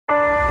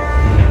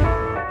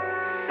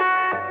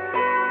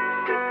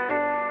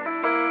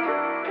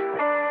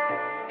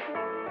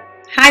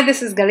Hi,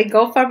 this is Galit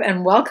Goldfarb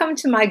and welcome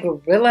to my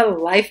guerrilla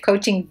life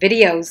coaching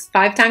videos.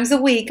 5 times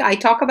a week, I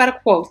talk about a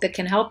quote that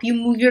can help you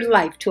move your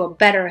life to a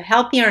better,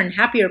 healthier, and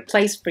happier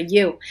place for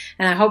you.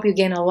 And I hope you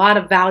gain a lot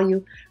of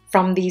value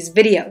from these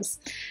videos.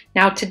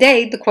 Now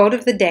today, the quote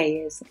of the day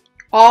is,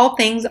 "All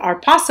things are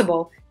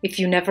possible if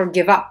you never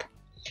give up."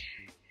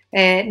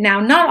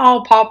 Now, not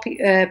all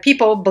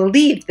people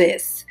believe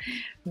this,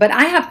 but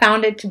I have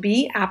found it to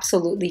be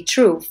absolutely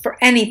true for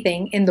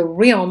anything in the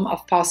realm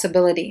of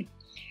possibility.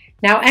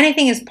 Now,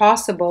 anything is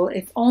possible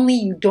if only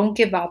you don't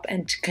give up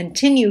and to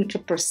continue to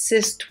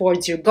persist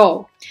towards your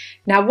goal.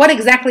 Now, what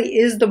exactly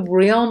is the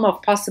realm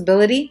of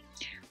possibility?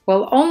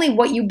 Well, only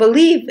what you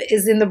believe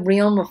is in the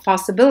realm of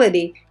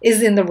possibility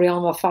is in the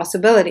realm of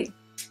possibility.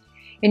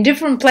 In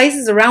different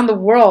places around the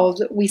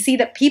world, we see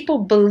that people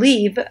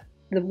believe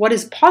that what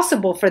is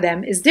possible for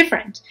them is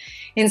different.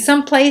 In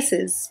some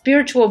places,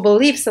 spiritual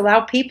beliefs allow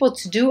people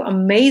to do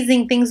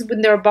amazing things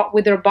with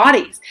their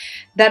bodies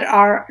that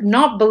are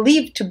not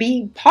believed to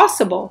be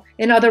possible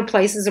in other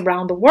places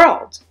around the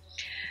world.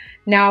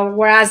 Now,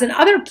 whereas in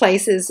other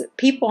places,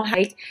 people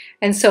hike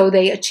and so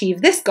they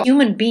achieve this goal. If a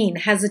human being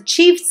has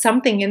achieved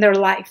something in their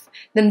life,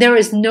 then there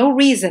is no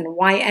reason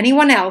why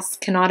anyone else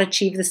cannot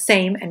achieve the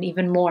same and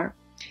even more.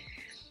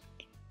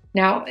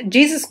 Now,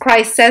 Jesus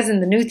Christ says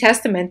in the New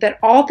Testament that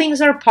all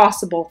things are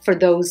possible for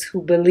those who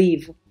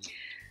believe.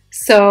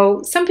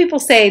 So some people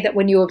say that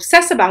when you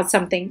obsess about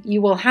something,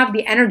 you will have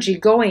the energy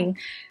going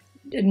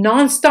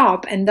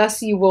non-stop and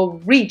thus you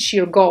will reach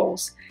your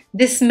goals.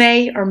 This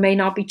may or may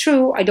not be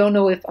true. I don't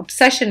know if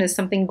obsession is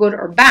something good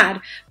or bad,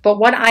 but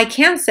what I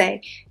can say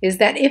is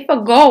that if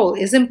a goal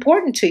is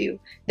important to you,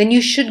 then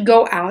you should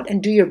go out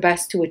and do your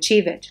best to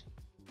achieve it.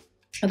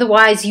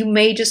 Otherwise, you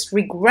may just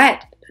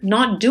regret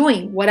not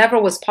doing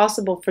whatever was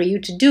possible for you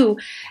to do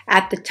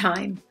at the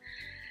time.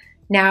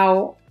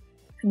 Now,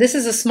 this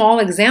is a small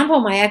example.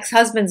 My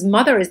ex-husband's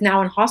mother is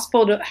now in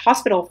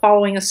hospital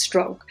following a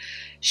stroke.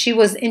 She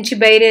was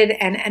intubated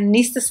and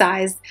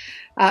anesthetized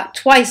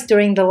twice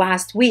during the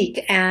last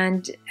week,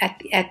 and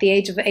at the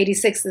age of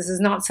 86, this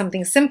is not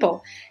something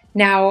simple.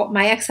 Now,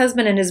 my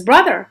ex-husband and his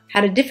brother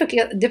had a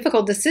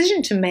difficult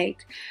decision to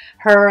make.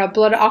 Her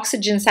blood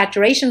oxygen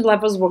saturation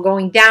levels were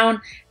going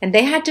down, and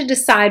they had to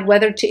decide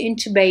whether to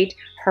intubate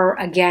her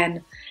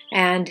again.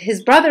 And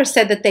his brother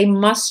said that they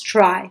must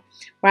try.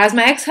 Whereas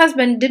my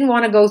ex-husband didn't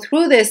want to go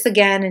through this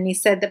again, and he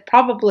said that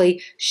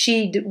probably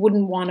she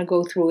wouldn't want to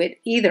go through it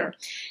either.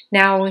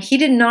 Now, he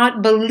did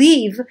not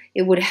believe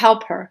it would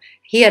help her.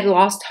 He had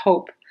lost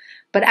hope.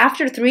 But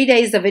after 3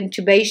 days of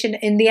intubation,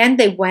 in the end,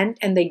 they went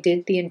and they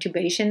did the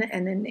intubation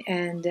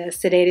and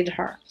sedated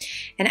her.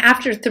 And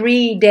after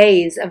 3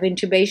 days of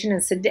intubation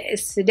and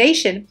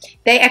sedation,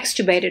 they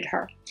extubated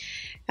her,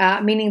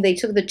 meaning they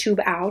took the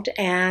tube out.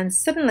 And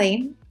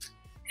suddenly,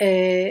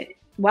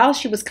 while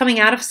she was coming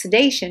out of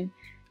sedation,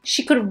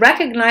 she could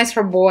recognize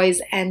her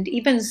boys and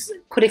even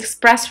could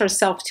express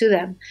herself to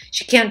them.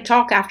 She can't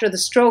talk after the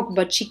stroke,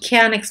 but she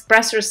can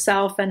express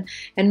herself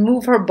and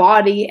move her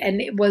body.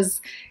 And it was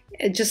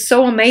just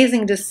so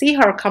amazing to see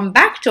her come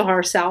back to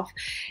herself.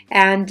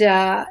 And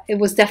it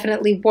was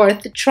definitely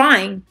worth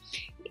trying.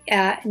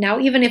 Now,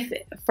 even if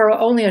for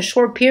only a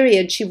short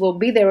period she will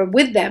be there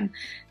with them,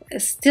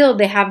 still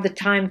they have the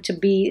time to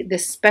be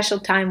this special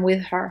time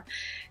with her.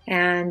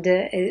 And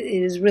it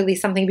is really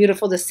something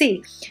beautiful to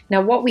see.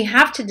 Now, what we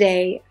have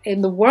today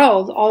in the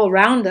world all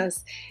around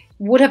us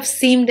would have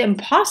seemed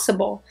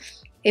impossible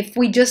if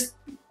we just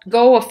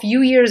go a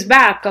few years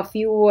back, a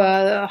few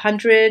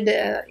hundred,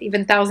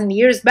 even 1,000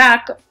 years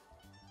back.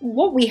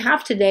 What we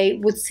have today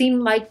would seem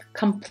like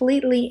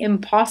completely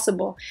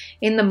impossible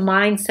in the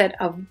mindset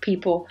of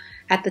people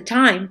at the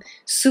time.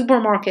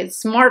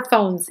 Supermarkets,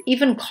 smartphones,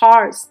 even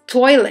cars,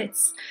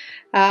 toilets,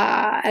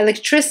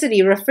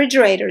 electricity,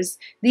 refrigerators.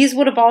 These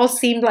would have all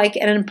seemed like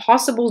an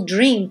impossible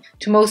dream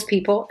to most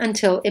people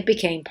until it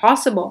became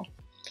possible.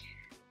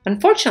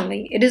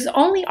 Unfortunately, it is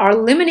only our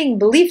limiting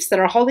beliefs that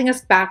are holding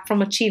us back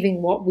from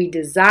achieving what we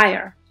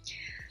desire.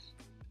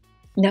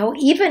 Now,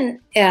 even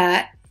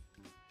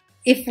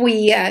if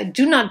we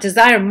do not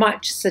desire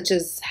much, such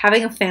as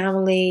having a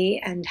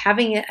family and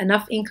having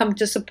enough income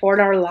to support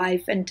our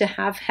life and to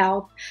have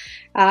health,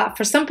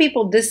 for some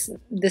people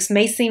this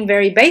may seem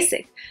very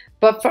basic,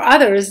 but for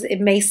others it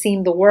may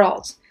seem the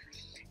world.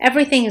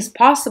 Everything is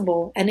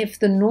possible, and if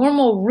the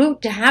normal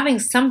route to having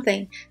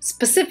something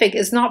specific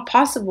is not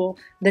possible,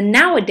 then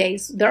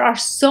nowadays there are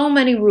so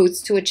many routes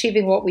to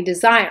achieving what we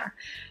desire.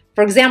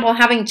 For example,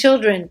 having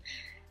children.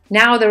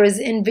 Now there is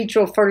in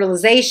vitro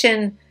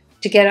fertilization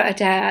to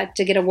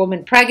get a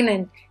woman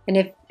pregnant, and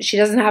if she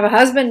doesn't have a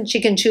husband,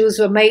 she can choose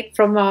a mate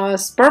from a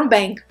sperm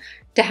bank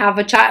to have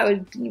a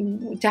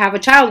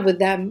child with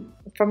them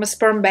from a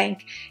sperm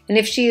bank. And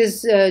if she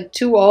is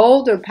too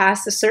old or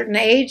past a certain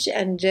age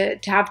and to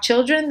have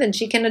children, then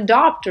she can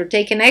adopt or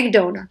take an egg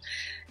donor.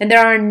 And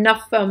there are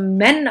enough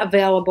men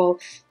available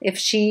if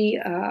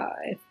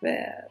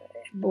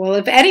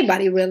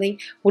anybody really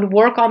would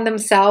work on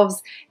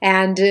themselves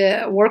and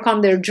work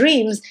on their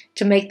dreams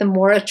to make them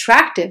more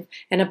attractive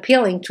and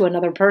appealing to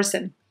another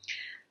person.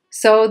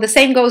 So the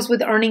same goes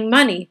with earning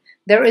money.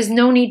 There is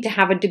no need to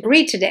have a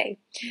degree today.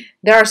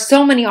 There are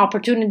so many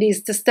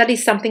opportunities to study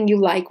something you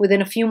like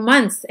within a few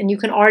months, and you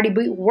can already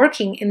be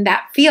working in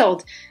that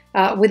field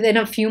within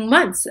a few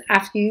months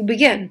after you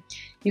begin.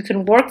 You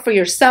can work for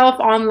yourself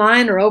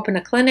online or open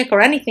a clinic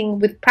or anything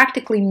with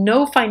practically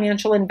no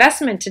financial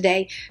investment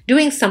today,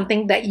 doing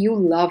something that you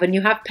love and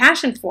you have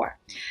passion for.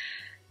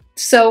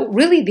 So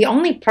really the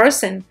only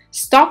person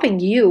stopping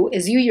you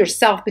is you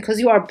yourself, because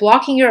you are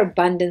blocking your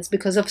abundance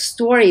because of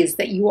stories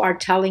that you are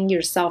telling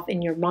yourself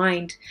in your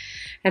mind.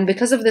 And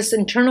because of this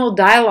internal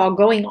dialogue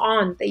going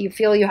on that you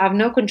feel you have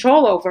no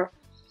control over,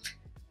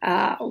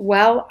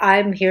 well,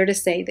 I'm here to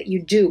say that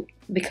you do,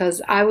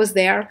 because I was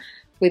there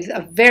with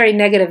a very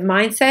negative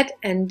mindset,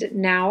 and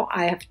now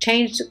I have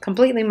changed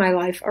completely my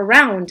life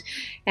around.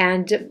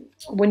 And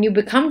when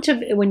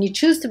you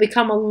choose to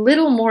become a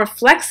little more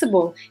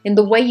flexible in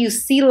the way you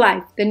see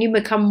life, then you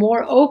become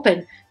more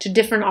open to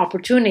different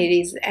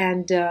opportunities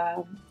and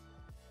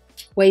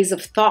ways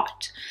of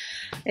thought.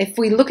 If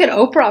we look at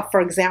Oprah, for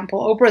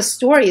example, Oprah's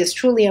story is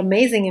truly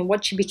amazing in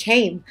what she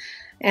became.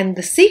 And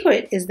the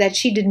secret is that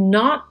she did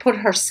not put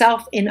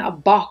herself in a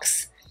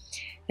box.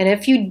 And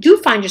if you do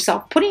find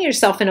yourself putting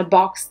yourself in a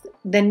box,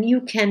 then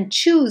you can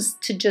choose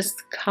to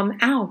just come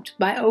out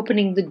by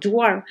opening the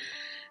door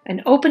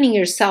and opening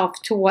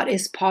yourself to what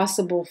is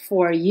possible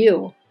for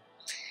you.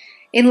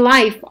 In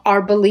life,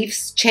 our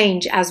beliefs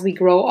change as we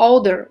grow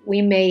older.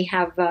 We may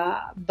have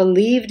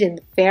believed in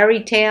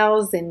fairy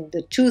tales, in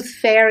the tooth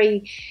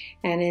fairy,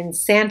 and in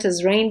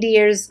Santa's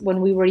reindeers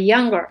when we were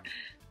younger.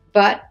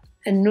 But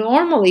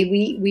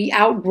normally, we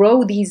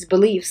outgrow these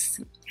beliefs.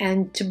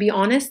 And to be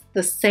honest,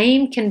 the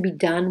same can be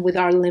done with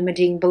our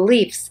limiting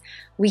beliefs.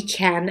 We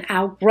can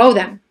outgrow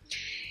them.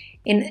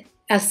 In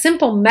a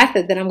simple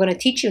method that I'm going to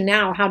teach you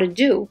now how to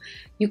do,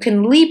 you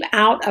can leap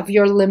out of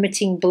your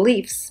limiting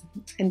beliefs.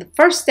 And the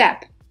first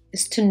step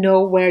is to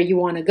know where you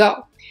want to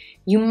go.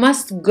 You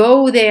must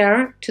go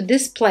there, to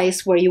this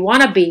place where you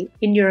want to be,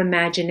 in your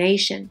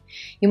imagination.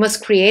 You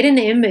must create an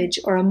image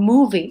or a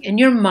movie in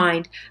your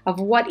mind of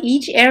what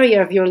each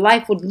area of your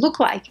life would look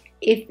like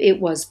if it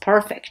was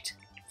perfect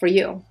for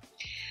you.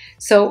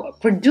 So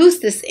produce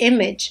this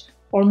image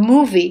or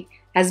movie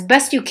as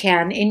best you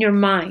can in your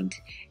mind.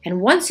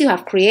 And once you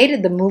have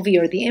created the movie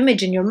or the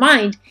image in your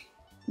mind,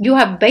 you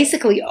have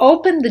basically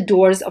opened the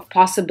doors of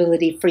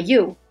possibility for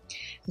you.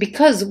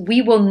 Because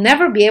we will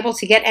never be able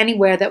to get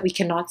anywhere that we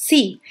cannot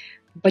see,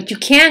 but you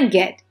can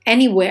get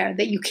anywhere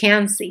that you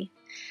can see.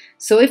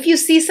 So if you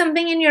see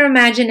something in your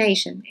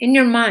imagination, in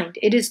your mind,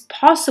 it is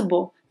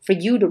possible for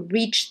you to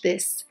reach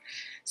this.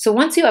 So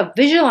once you have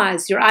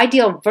visualized your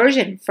ideal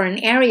version for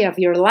an area of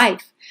your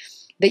life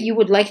that you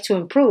would like to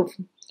improve,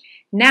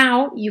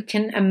 now you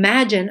can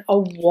imagine a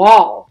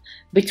wall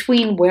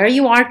between where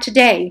you are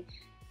today,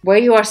 where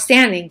you are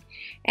standing,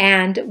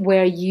 and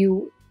where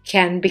you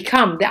can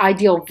become the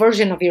ideal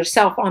version of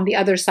yourself on the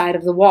other side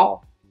of the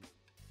wall.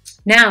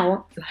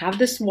 Now you have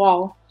this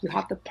wall, you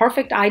have the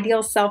perfect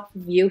ideal self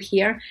view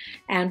here,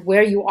 and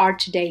where you are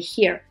today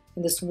here,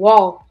 and this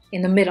wall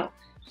in the middle.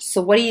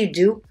 So what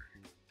do?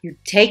 You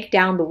take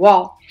down the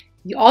wall.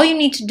 All you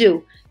need to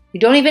do, you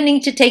don't even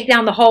need to take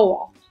down the whole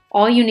wall.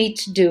 All you need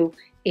to do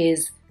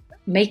is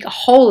make a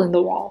hole in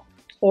the wall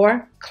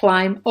or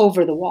climb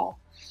over the wall.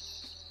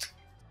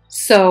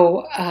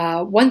 So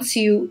once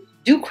you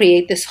do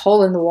create this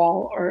hole in the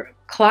wall, or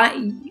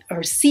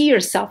see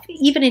yourself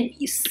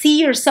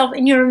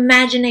in your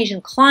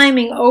imagination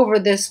climbing over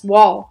this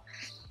wall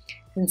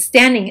and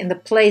standing in the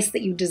place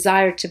that you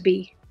desire to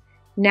be,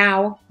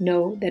 now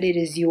know that it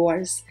is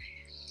yours.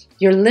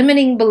 Your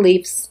limiting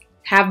beliefs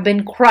have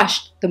been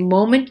crushed the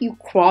moment you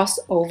cross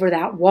over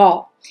that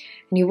wall.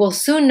 And you will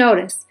soon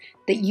notice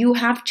that you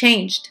have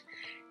changed.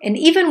 And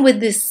even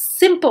with this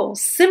simple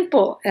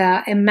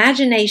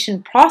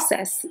imagination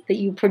process that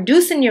you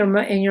produce in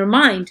your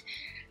mind,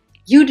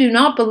 you do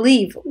not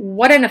believe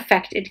what an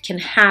effect it can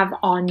have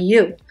on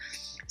you.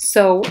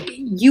 So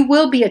you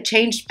will be a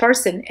changed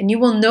person, and you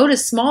will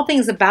notice small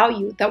things about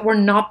you that were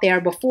not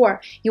there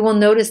before. You will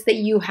notice that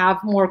you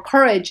have more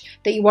courage,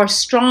 that you are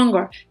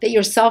stronger, that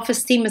your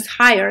self-esteem is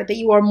higher, that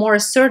you are more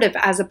assertive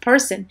as a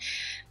person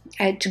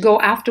to go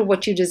after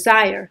what you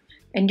desire.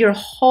 And your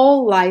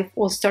whole life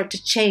will start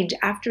to change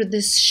after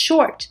this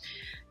short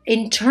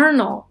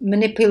internal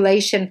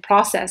manipulation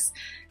process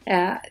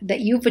that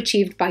you've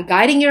achieved by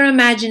guiding your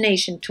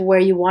imagination to where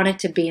you want it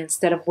to be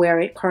instead of where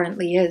it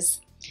currently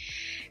is.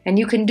 And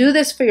you can do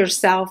this for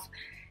yourself,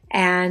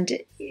 and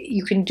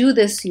you can do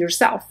this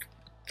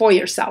for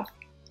yourself.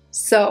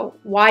 So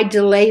why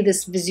delay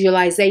this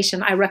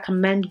visualization? I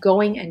recommend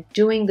going and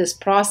doing this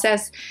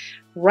process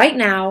right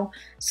now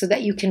so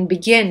that you can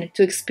begin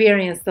to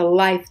experience the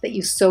life that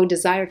you so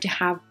desire to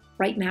have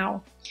right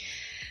now.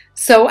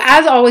 So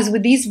as always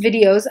with these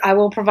videos, I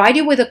will provide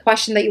you with a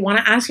question that you want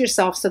to ask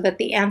yourself so that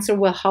the answer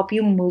will help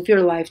you move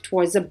your life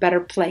towards a better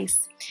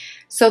place.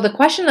 So the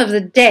question of the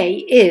day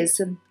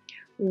is,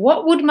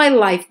 what would my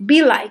life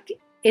be like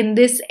in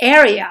this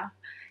area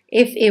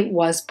if it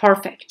was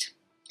perfect?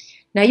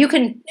 Now you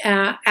can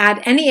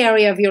add any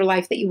area of your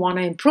life that you want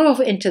to improve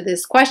into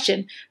this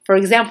question. For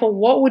example,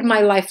 what would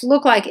my life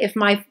look like if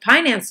my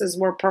finances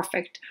were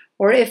perfect?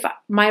 Or if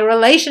my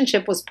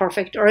relationship was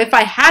perfect? Or if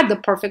I had the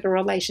perfect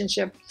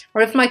relationship?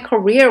 Or if my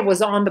career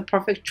was on the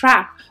perfect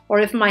track? Or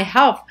if my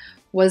health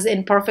was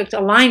in perfect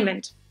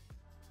alignment?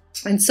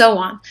 And so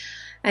on.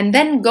 And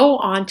then go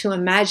on to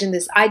imagine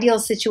this ideal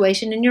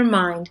situation in your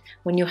mind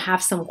when you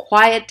have some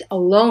quiet,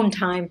 alone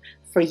time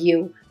for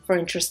you, for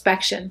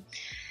introspection.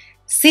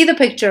 See the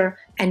picture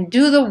and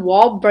do the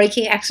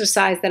wall-breaking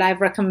exercise that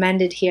I've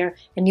recommended here,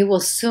 and you will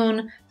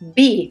soon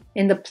be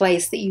in the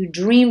place that you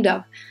dreamed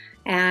of.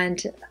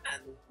 And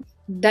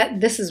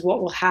this is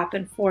what will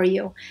happen for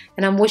you.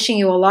 And I'm wishing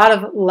you a lot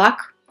of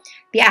luck.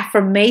 The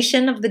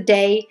affirmation of the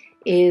day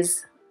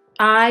is,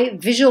 I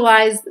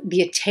visualize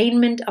the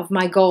attainment of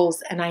my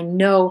goals, and I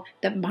know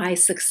that my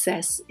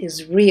success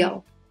is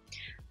real.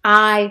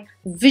 I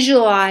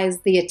visualize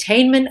the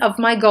attainment of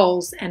my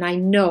goals, and I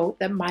know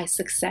that my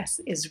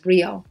success is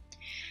real.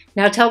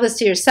 Now tell this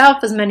to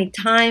yourself as many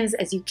times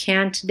as you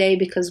can today,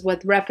 because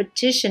with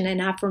repetition and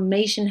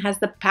affirmation has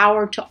the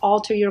power to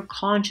alter your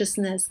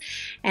consciousness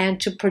and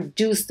to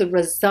produce the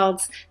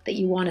results that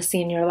you want to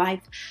see in your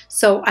life.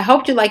 So I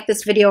hope you liked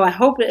this video. I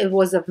hope it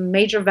was of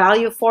major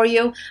value for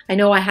you. I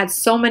know I had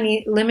so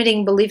many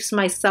limiting beliefs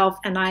myself,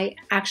 and I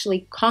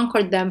actually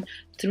conquered them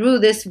through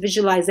this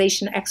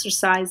visualization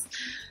exercise.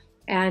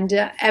 And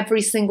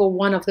every single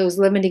one of those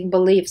limiting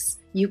beliefs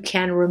you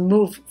can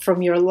remove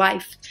from your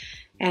life.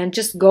 And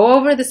just go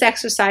over this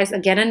exercise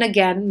again and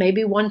again.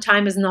 Maybe one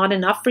time is not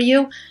enough for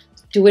you.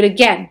 Do it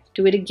again.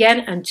 Do it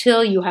again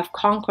until you have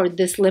conquered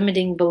this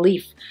limiting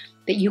belief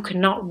that you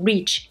cannot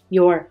reach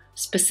your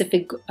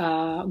specific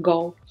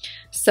goal.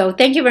 So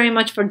thank you very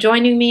much for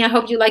joining me. I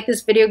hope you like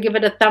this video. Give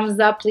it a thumbs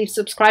up. Please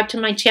subscribe to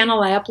my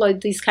channel. I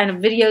upload these kind of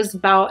videos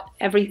about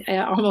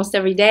almost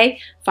every day,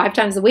 5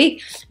 times a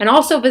week. And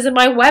also visit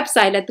my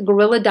website at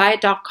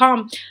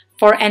theguerrilladiet.com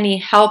for any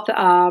health,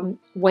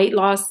 weight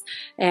loss,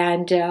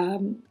 and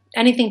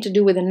anything to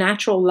do with a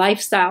natural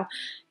lifestyle.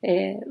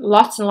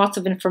 Lots and lots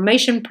of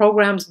information,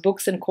 programs,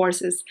 books, and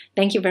courses.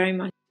 Thank you very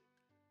much.